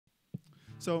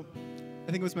So, I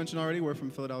think it was mentioned already, we're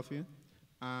from Philadelphia.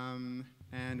 And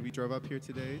we drove up here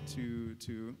today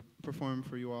to perform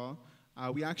for you all.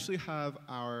 We actually have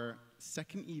our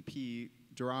second EP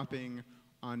dropping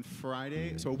on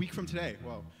Friday, so a week from today.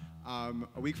 Whoa. A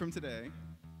week from today.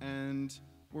 And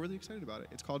we're really excited about it.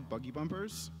 It's called Buggy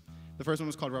Bumpers. The first one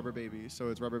was called Rubber Baby, so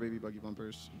it's Rubber Baby Buggy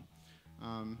Bumpers.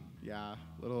 Yeah,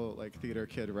 little like theater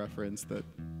kid reference that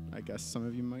I guess some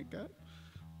of you might get.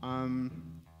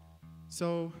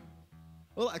 So,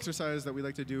 a little exercise that we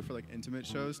like to do for like intimate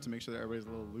shows to make sure that everybody's a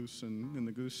little loose and in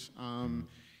the goose.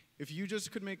 If you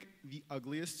just could make the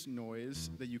ugliest noise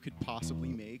that you could possibly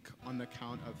make on the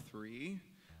count of 3,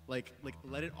 like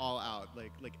let it all out,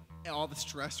 like all the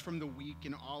stress from the week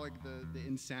and all like the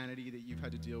insanity that you've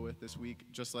had to deal with this week,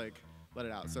 just like let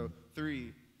it out. So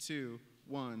 3, 2,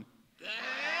 1.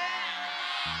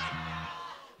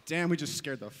 Damn, we just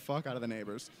scared the fuck out of the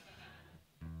neighbors.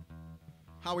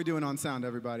 How we doing on sound,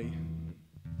 everybody?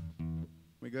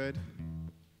 We good?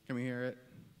 Can we hear it?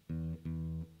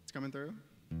 It's coming through?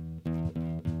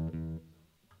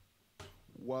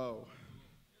 Whoa.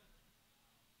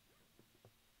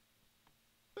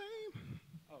 Babe.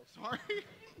 Oh, sorry.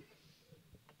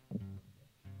 I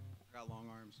got long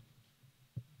arms.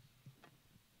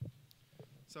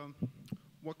 So,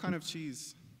 what kind of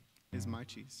cheese is my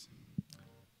cheese?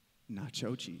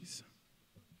 Nacho cheese.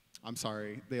 I'm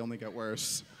sorry, they only get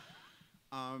worse.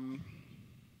 Alrighty.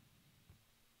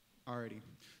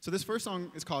 So this first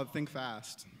song is called Think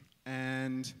Fast,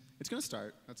 and it's gonna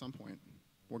start at some point.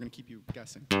 We're gonna keep you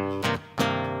guessing. Here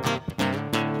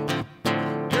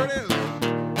it is.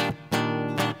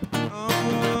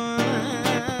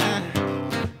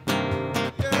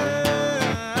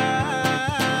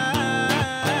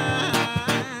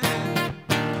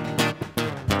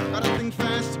 Gotta think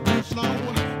fast and slow.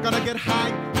 Gotta get high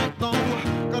and low.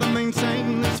 Gotta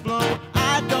maintain this flow.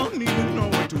 I don't need to know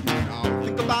what to do now.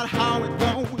 Think about how it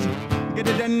goes. Get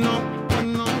it and no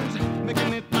one knows.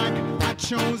 Making it like I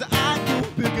chose. I do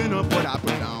picking up what I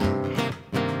put down.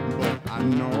 But I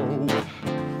know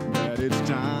that it's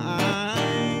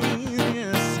time,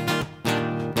 yes,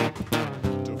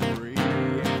 to free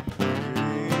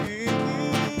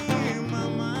my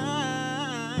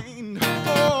mind.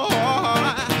 Oh,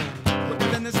 quicker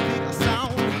than the speed of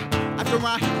sound. After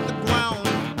I hit the ground,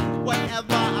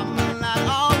 whatever I'm not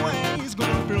always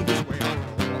gonna feel this way. I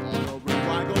go all over,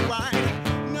 I go right.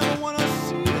 Never wanna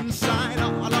see inside.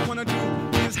 All I wanna do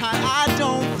is hide. I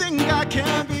don't think I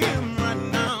can be him right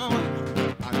now.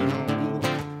 I know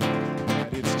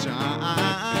that it's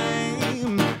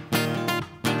time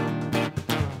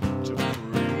to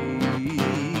free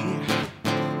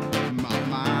my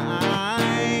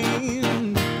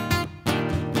mind.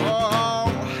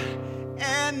 Oh,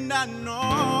 and I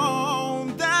know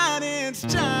that it's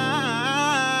time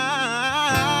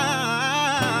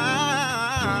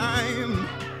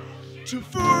to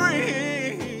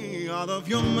free all of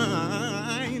your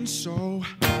mind. So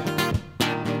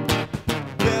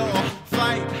they'll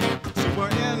fight till we're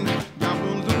in, yeah,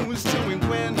 we'll lose till we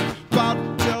win, but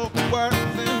till we're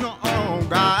in. Oh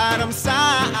God, I'm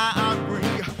sorry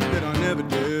that I never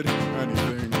did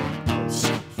anything else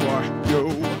for you.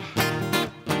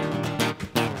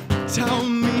 Tell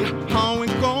me how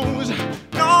it goes.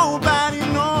 Nobody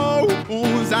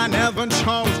knows. I never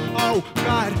chose. Oh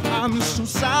God, I'm so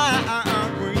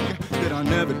sorry that I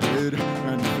never did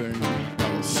anything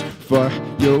else for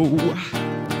you.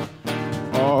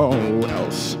 Oh,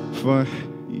 else for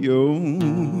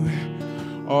you.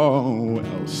 Oh,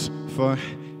 else for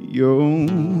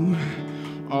you.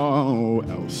 Oh,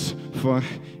 else for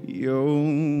you.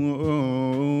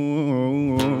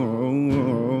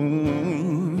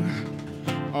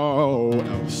 Oh,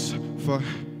 else for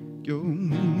you.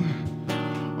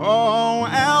 Oh,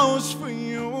 else for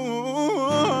you.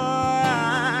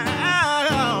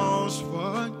 Else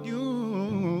for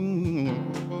you.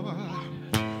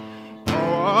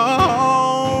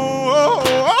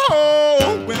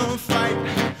 Oh, we'll fight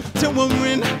till we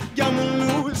win. Yeah,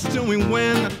 we'll lose till we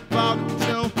win. But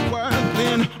till we're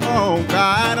thin. Oh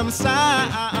God, I'm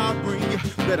sorry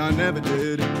that I never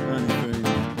did anything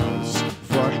else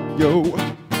for you.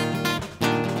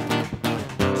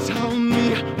 Tell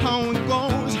me how it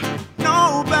goes.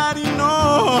 Nobody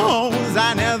knows.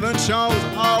 I never chose.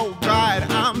 Oh God,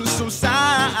 I'm so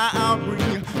sorry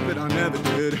that I never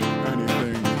did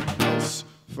anything else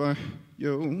for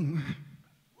you.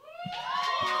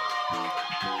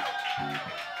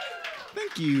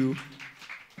 Thank you.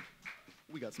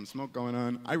 We got some smoke going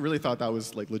on. I really thought that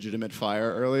was like legitimate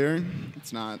fire earlier.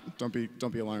 It's not. Don't be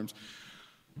alarmed.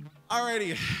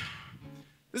 Alrighty.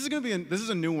 This is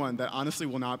a new one that honestly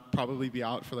will not probably be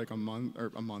out for like a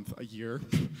year.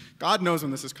 God knows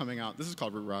when this is coming out. This is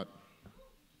called Root Rot.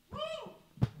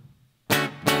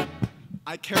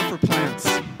 I care for plants.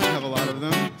 I have a lot of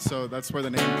them, so that's where the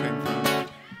name came from.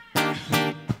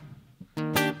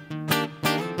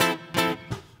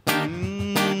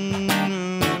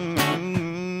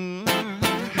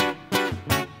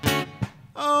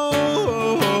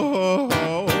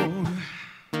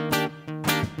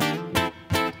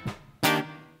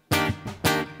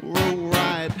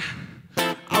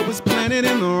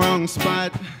 In the wrong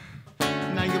spot.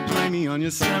 Now you play me on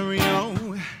your stereo.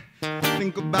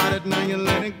 Think about it, now you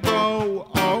let it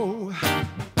go. Oh,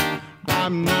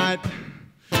 I'm not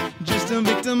just a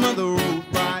victim of the root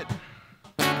rot.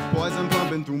 Poison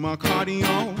pumping through my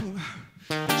cardio.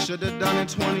 Should've done it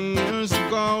 20 years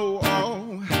ago.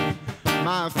 Oh,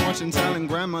 my fortune-telling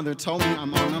grandmother told me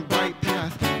I'm on a bright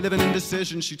path. Living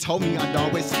indecision, she told me I'd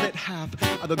always split half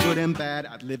of the good and bad.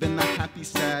 I'd live in the happy,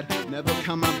 sad. Never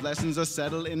count my blessings or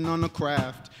settle in on a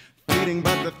craft. Fleeting,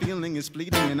 but the feeling is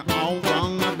fleeting and all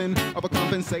wrong. I've been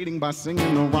overcompensating by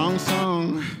singing the wrong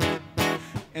song.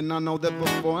 And I know that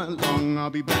before long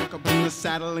I'll be back up in the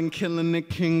saddle and killing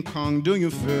it King Kong. Do you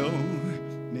feel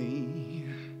me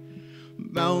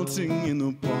melting in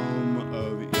the palm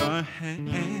of your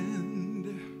hand?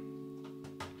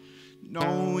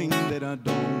 Knowing that I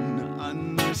don't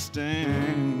understand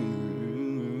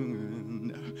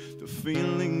the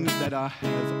feelings that I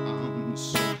have, I'm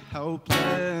so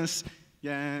helpless,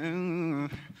 yeah,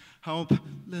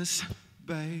 helpless,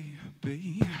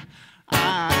 baby.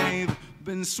 I've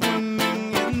been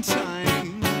swimming in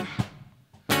time,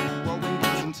 rolling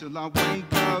days until I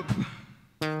wake up.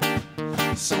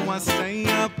 So I stay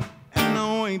up and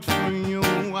I wait for you.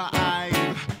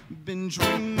 I've been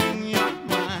dreaming you're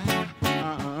mine,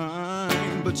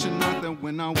 but you're not there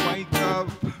when I wake up.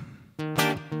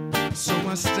 So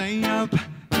I stay up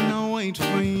and I wait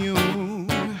for you.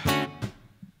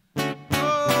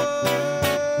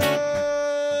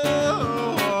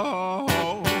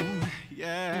 Oh,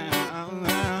 yeah.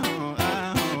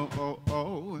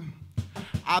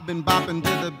 I've been bopping to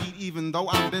the beat even though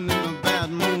I've been in a bad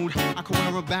mood. I could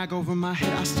wear a bag over my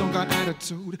head, I still got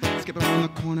attitude. Skip around the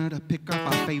corner to pick up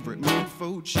our favorite mood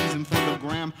food. Cheesing for the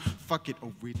gram, fuck it,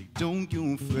 oh really, don't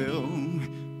you feel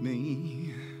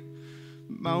me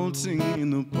melting in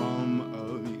the palm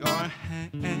of your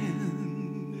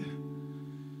hand?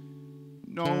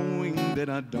 Knowing that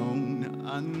I don't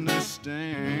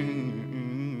understand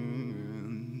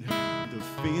the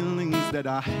feelings that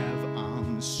I have,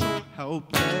 I'm so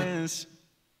helpless.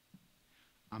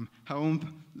 I'm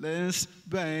helpless,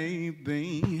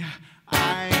 baby.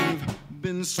 I've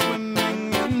been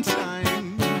swimming in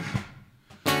time,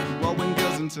 rolling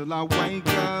girls until I wake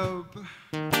up.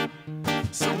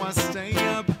 So I stay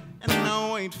up and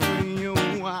I wait for you.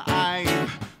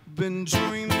 I've been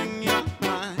dreaming you're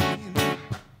mine,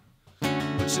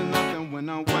 but you're not there when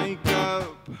I wake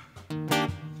up.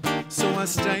 So I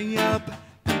stay up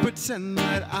and pretend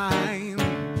that I'm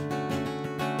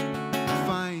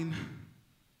fine.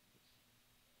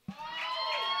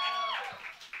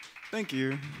 Thank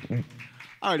you.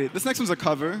 Alrighty, this next one's a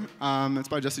cover. It's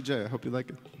by Jessie J. I hope you like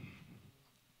it.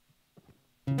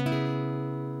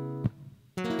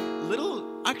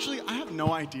 Actually, I have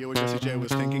no idea what Jessie J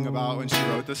was thinking about when she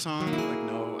wrote this song. Like,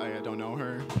 no, I don't know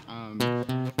her.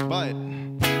 But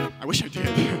I wish I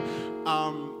did.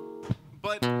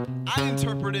 But I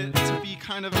interpret it to be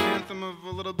kind of an anthem of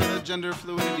a little bit of gender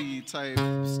fluidity type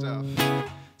stuff.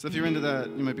 So if you're into that,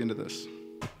 you might be into this.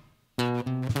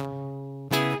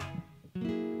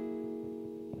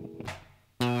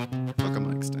 Fuck a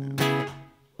mic stand.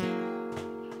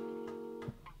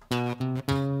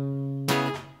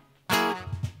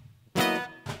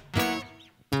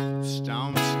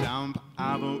 Stomp, stomp,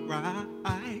 I've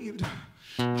arrived.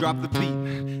 Drop the beat,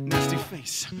 nasty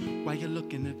face, while you're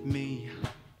looking at me.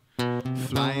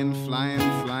 Flying, flying,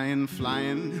 flying,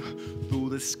 flying through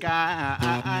the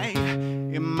sky.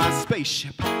 In my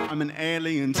spaceship, I'm an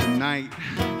alien tonight.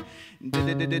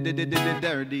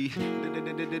 Dirty,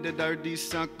 dirty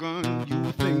sucker.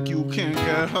 You think you can't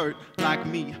get hurt like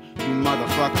me, you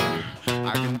motherfucker.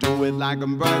 I can do it like a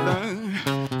brother,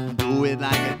 do it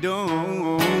like I do.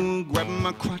 Grab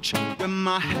my crutch with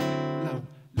my head low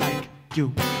like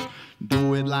you.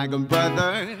 Do it like a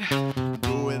brother,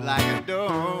 do it like I do.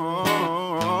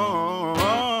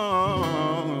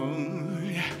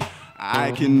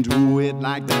 I can do it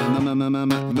like the man,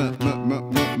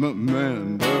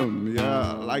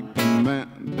 yeah, like the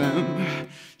man,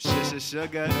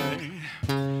 sugar,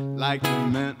 like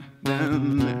the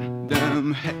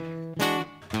man, hey.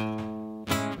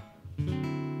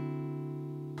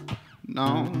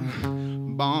 No,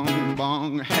 bong,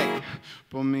 bong, hey,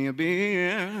 pour me a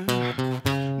beer.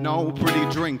 No pretty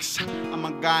drinks, I'm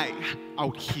a guy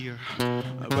out here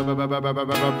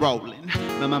rolling.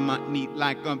 My neat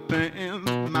like a pimp,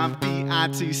 my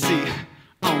BITC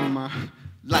on my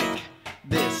like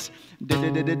this.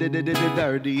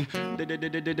 Dirty,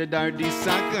 dirty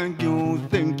sucker. You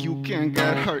think you can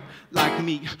get hurt like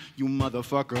me, you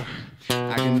motherfucker.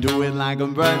 I can do it like a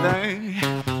brother,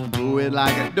 do it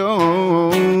like a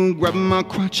dog. Grab my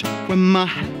crotch with my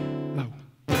hello,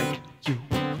 like you.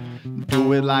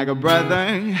 Do it like a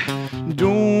brother,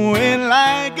 do it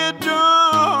like a dog.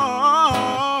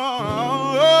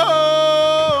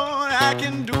 I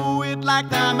can do it like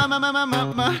the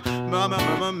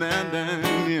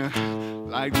man, yeah.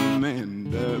 Like the man,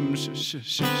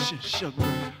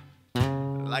 sugar.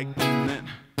 Like the man,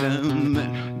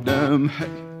 hey.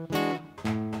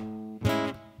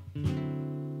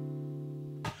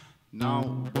 Now,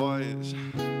 boys,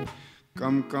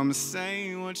 come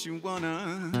say what you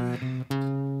wanna.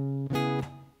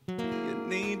 You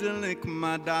need to lick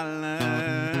my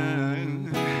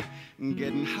darling.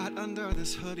 Getting hot under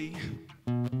this hoodie.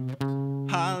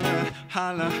 Holla,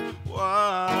 holla,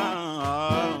 whoa,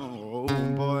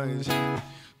 boys,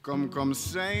 come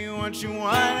say what you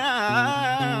want.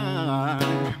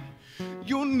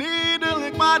 You need to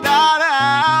lick my daughter.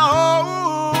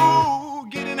 Oh,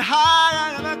 getting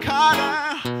high in the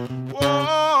corner. Whoa,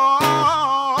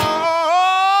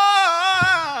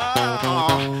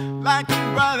 like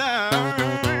a brother,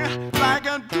 like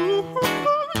a dude.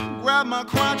 Grab my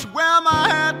crotch, wear my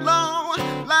head low,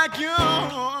 like you.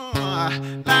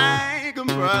 Like a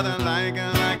brother, like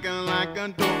a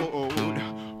dude.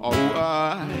 Oh,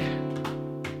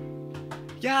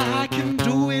 yeah, I can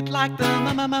do it like the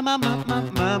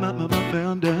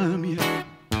yeah.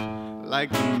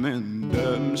 Like the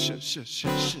man,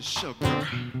 sugar.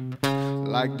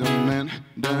 Like the man,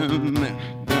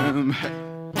 hey.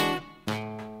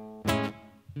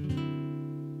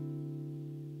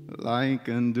 Like a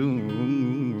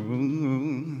dude.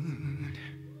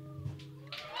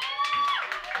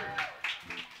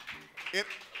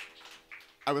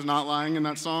 I was not lying in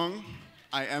that song.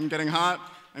 I am getting hot.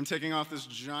 I'm taking off this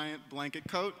giant blanket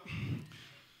coat.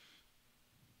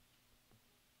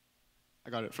 I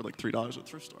got it for like $3 at the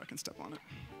thrift store. I can step on it.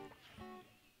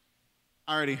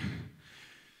 Alrighty.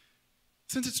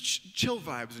 Since it's chill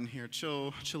vibes in here,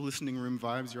 chill listening room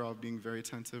vibes, you're all being very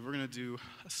attentive, we're gonna do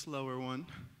a slower one.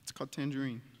 It's called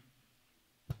Tangerine.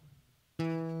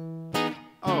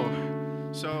 Oh,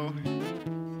 so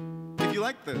if you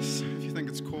like this, if you think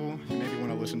it's cool, if you maybe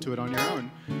want to listen to it on your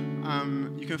own,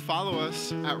 you can follow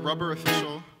us at Rubber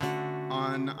Official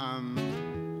on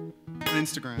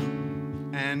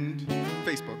Instagram and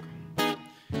Facebook.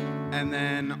 And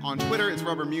then on Twitter, it's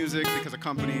Rubber Music, because a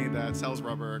company that sells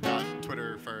rubber got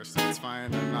Twitter first. It's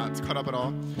fine, I'm not cut up at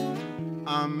all.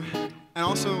 And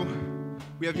also,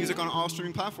 we have music on all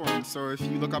streaming platforms. So if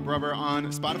you look up Rubber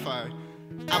on Spotify,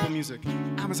 Apple Music,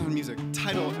 Amazon Music,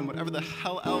 Tidal, and whatever the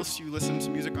hell else you listen to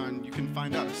music on, you can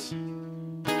find us.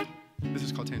 This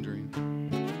is called Tangerine.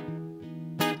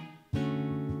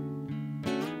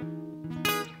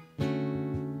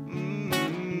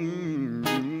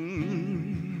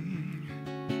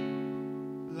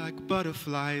 Like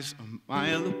butterflies a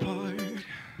mile apart,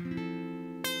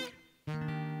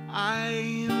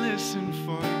 I listen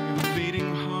for your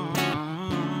beating heart.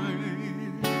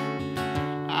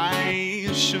 I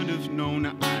should have known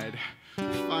I'd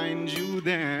find you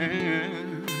there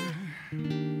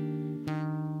in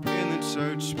the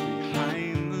church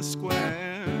behind the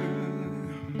square.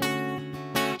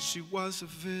 She was a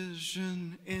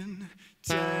vision in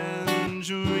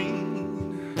Tangerine,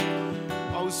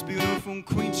 most beautiful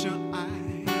creature I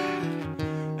had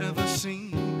ever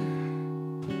seen.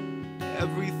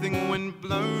 Everything went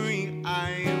blurry,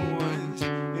 I was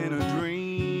in a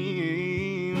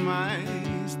dream.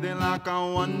 Eyes, they like I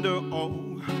wonder,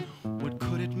 oh, what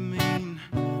could it mean?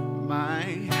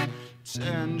 My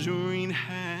tangerine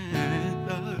had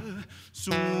the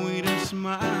sweetest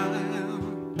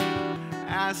smile.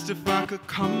 Asked if I could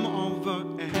come over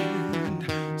and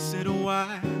sit a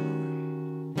while.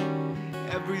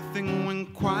 Everything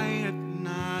went quiet,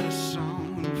 not a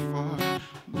sound for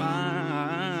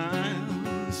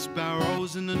miles.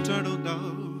 Sparrows and a turtle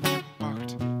dove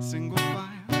barked single file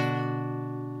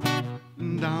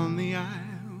down the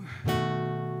aisle.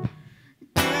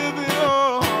 Give it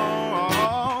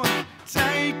all,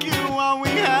 take it while we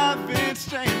have it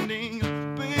standing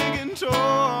big and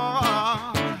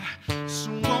tall.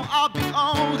 Soon I'll be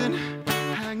old and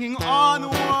hanging on the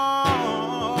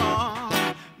wall.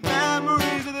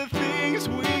 Memories of the things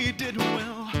we did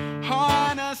will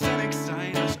haunt us and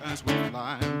excite us as we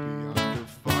fly beyond the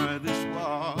farthest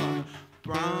wall.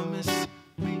 Promise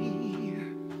me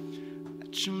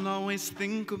that you'll always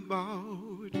think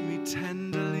about me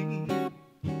tenderly,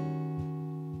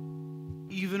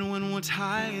 even when what's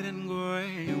tired and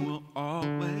gray will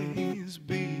always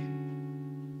be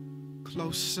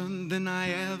closer than I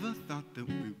ever thought that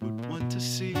we would want to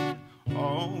see.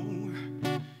 Oh,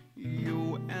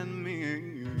 you and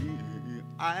me,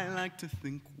 I like to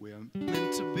think we're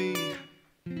meant to be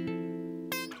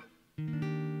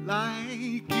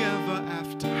like ever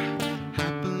after,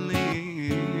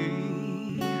 happily.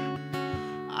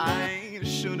 I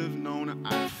should have known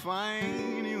I'd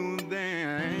find you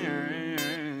there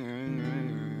in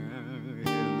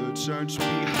the church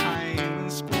behind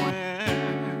the square.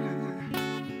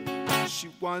 She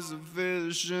was a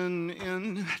vision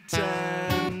in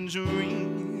Tangerine,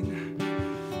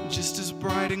 just as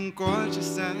bright and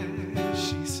gorgeous as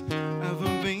she's ever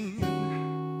been.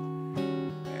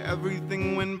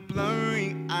 Everything went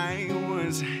blurry, I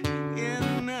was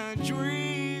in a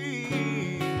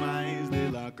dream. Eyes they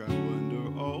lock, I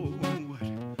wonder, oh, what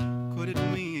could it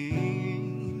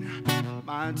mean?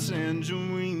 My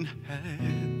tangerine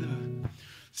had the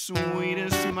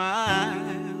sweetest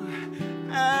smile,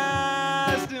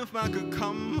 asked if I could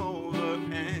come over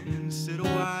and sit a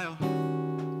while.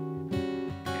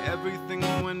 Everything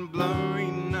went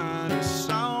blurry, not a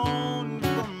sound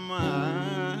for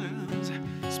miles.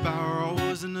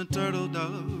 Sparrows and a turtle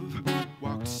dove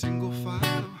walked single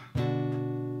file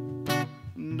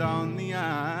down the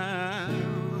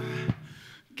aisle.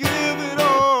 Give it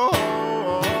all,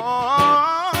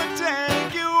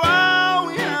 take you out.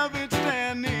 We have it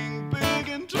standing big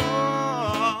and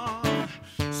tall.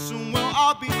 Soon we'll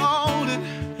all be old and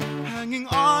hanging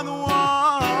on the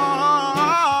wall.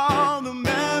 The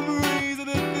memories of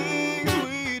the things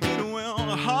we did will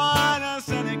haunt us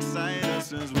and excite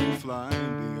us as we fly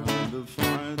beyond the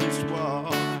farthest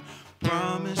wall.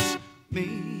 Promise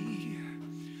me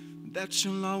that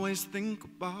you'll always think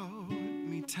about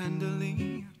me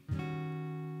tenderly,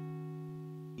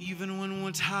 even when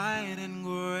we're tired and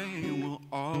gray, we'll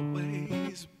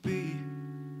always be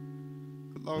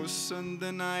closer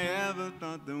than I ever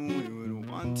thought that we would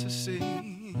want to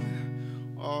see.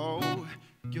 Oh,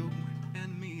 you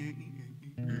and me.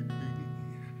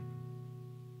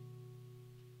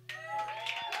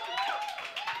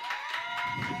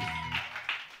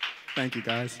 Thank you,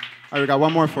 guys. All right, we got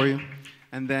one more for you.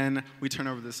 And then we turn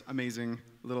over this amazing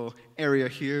little area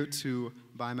here to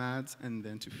Bymaddz and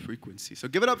then to Freakquencee. So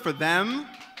give it up for them.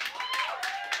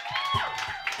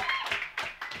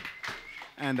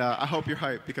 And I hope you're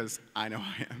hyped, because I know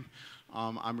I am.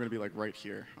 I'm going to be like right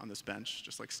here on this bench,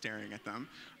 just like staring at them.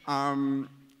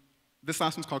 This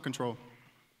last one's called Control.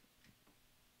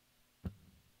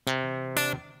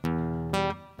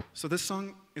 So this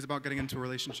song is about getting into a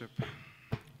relationship.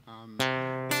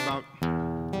 It's about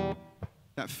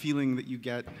that feeling that you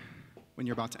get when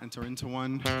you're about to enter into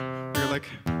one. You're like,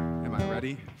 am I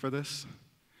ready for this?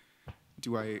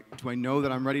 Do I know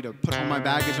that I'm ready to put all my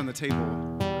baggage on the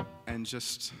table and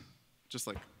just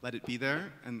like let it be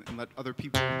there and let other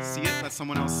people see it, let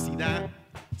someone else see that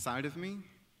side of me?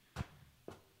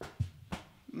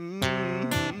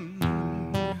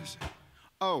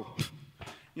 Oh,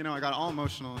 you know, I got all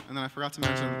emotional, and then I forgot to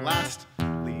mention lastly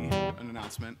an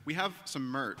announcement. We have some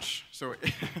merch. So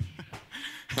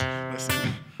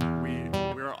listen,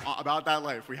 we're about that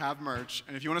life. We have merch,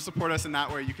 and if you want to support us in that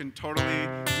way, you can totally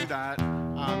do that.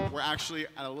 We're actually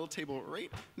at a little table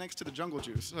right next to the Jungle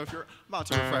Juice. So if you're about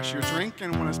to refresh your drink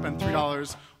and want to spend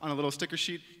 $3 on a little sticker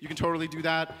sheet, you can totally do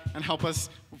that and help us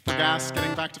for gas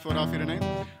getting back to Philadelphia tonight.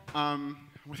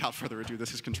 Without further ado,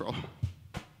 this is Control.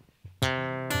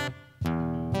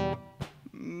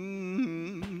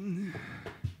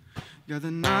 Yeah,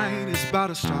 the night is about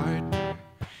to start,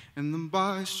 and the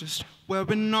bar's just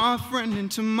wearing off. Running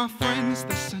to my friends,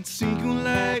 they said, see you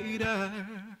later.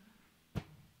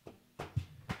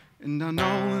 And I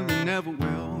know they never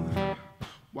will.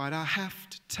 Why'd I have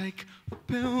to take a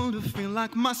pill to feel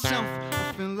like myself?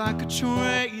 I feel like a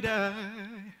traitor.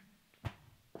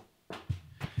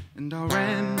 And I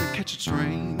ran to catch a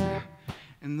train,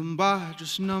 and the bar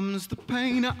just numbs the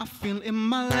pain I feel in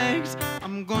my legs.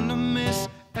 I'm gonna miss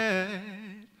it.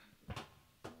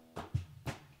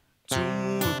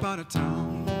 To about a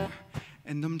town,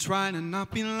 and I'm trying to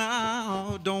not be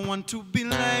loud. Don't want to be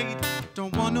late,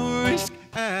 don't want to risk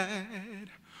it.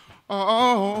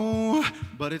 Oh,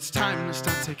 but it's time to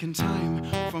start taking time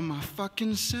for my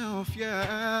fucking self,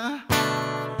 yeah.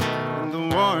 And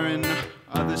the war in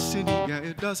other city, yeah,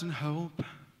 it doesn't help.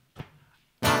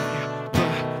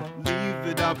 I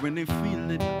without really feeling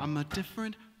it, I'm a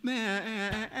different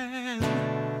man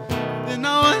than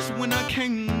I was when I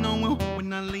came. No,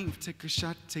 when I leave, take a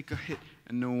shot, take a hit,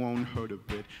 and no one hurt a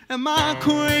bit. Am I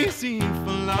crazy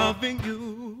for loving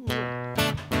you?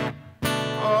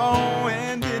 Oh,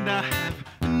 and did I have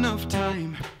enough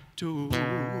time to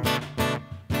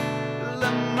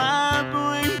let my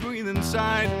brain breathe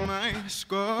inside my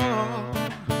skull?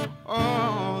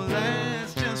 Oh,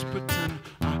 let's just pretend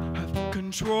I have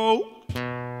control.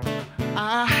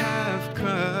 I have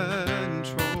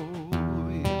control,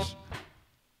 yes.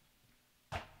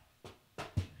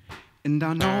 And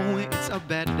I know it's a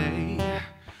bad day,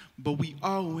 but we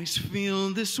always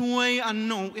feel this way. I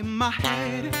know in my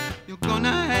head you're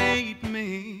gonna hate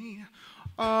me.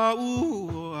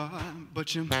 Oh,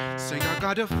 but you say I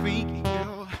got a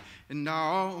feel, and I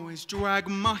always drag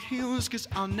my heels, 'cause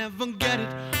I'll never get it.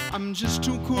 I'm just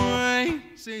too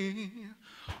crazy.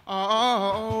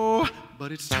 Oh,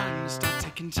 but it's time to start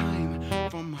taking time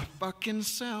for my fucking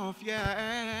self,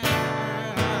 yeah.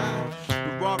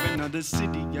 Robbing of the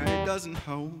city, yeah, it doesn't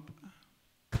help.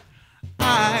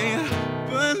 I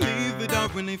believe it, I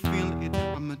really feel it.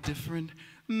 I'm a different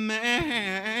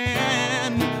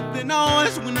man than I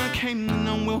was when I came.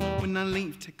 No, when I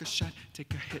leave, take a shot,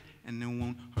 take a hit, and it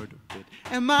won't hurt a bit.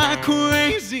 Am I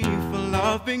crazy for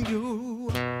loving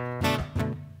you?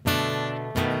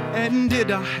 And did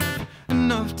I have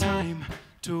enough time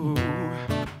to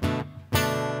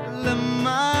let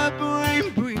my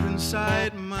brain breathe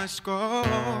inside my skull?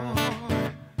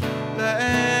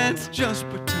 Let's just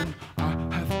pretend I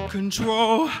have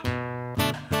control.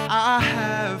 I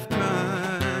have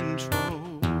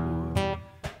control.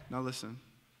 Now listen.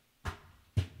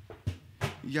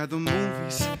 Yeah, the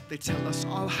movies, they tell us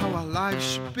all how our lives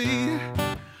should be.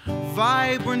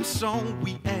 Vibrant, so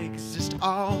we exist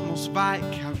almost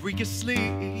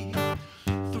vicariously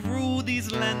through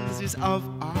these lenses of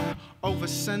our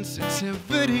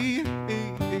oversensitivity.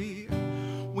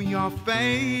 We are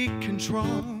fake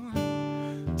control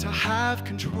to have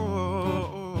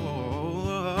control.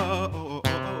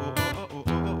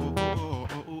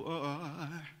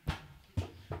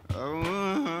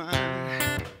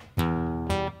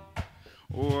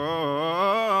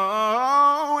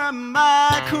 Oh, am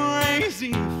I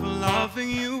crazy for loving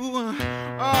you?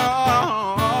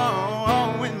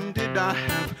 Oh, when did I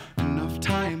have enough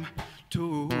time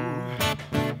to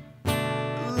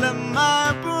let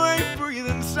my brain breathe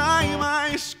inside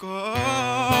my skull?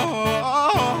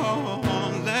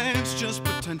 Let's just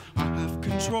pretend I have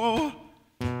control.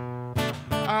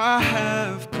 I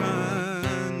have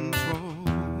control.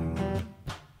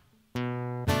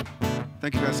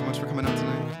 Thank you guys so much for coming out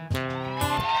tonight.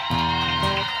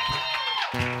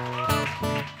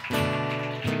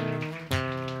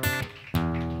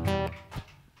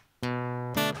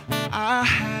 I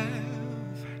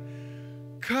have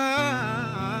control.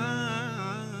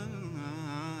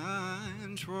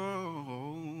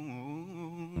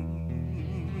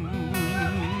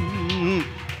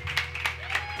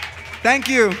 Thank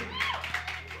you. Where's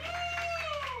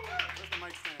the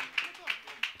mic stand?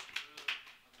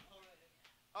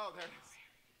 Oh, there it is.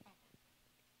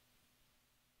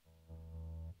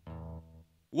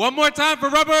 One more time for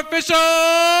Rubber Official! Woo!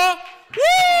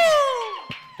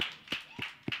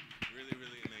 Really,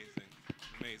 really amazing.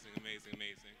 Amazing, amazing,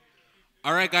 amazing.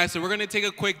 All right, guys, so we're going to take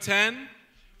a quick 10.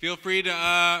 Feel free to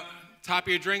top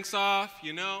your drinks off,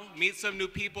 you know, meet some new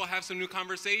people, have some new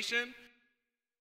conversation.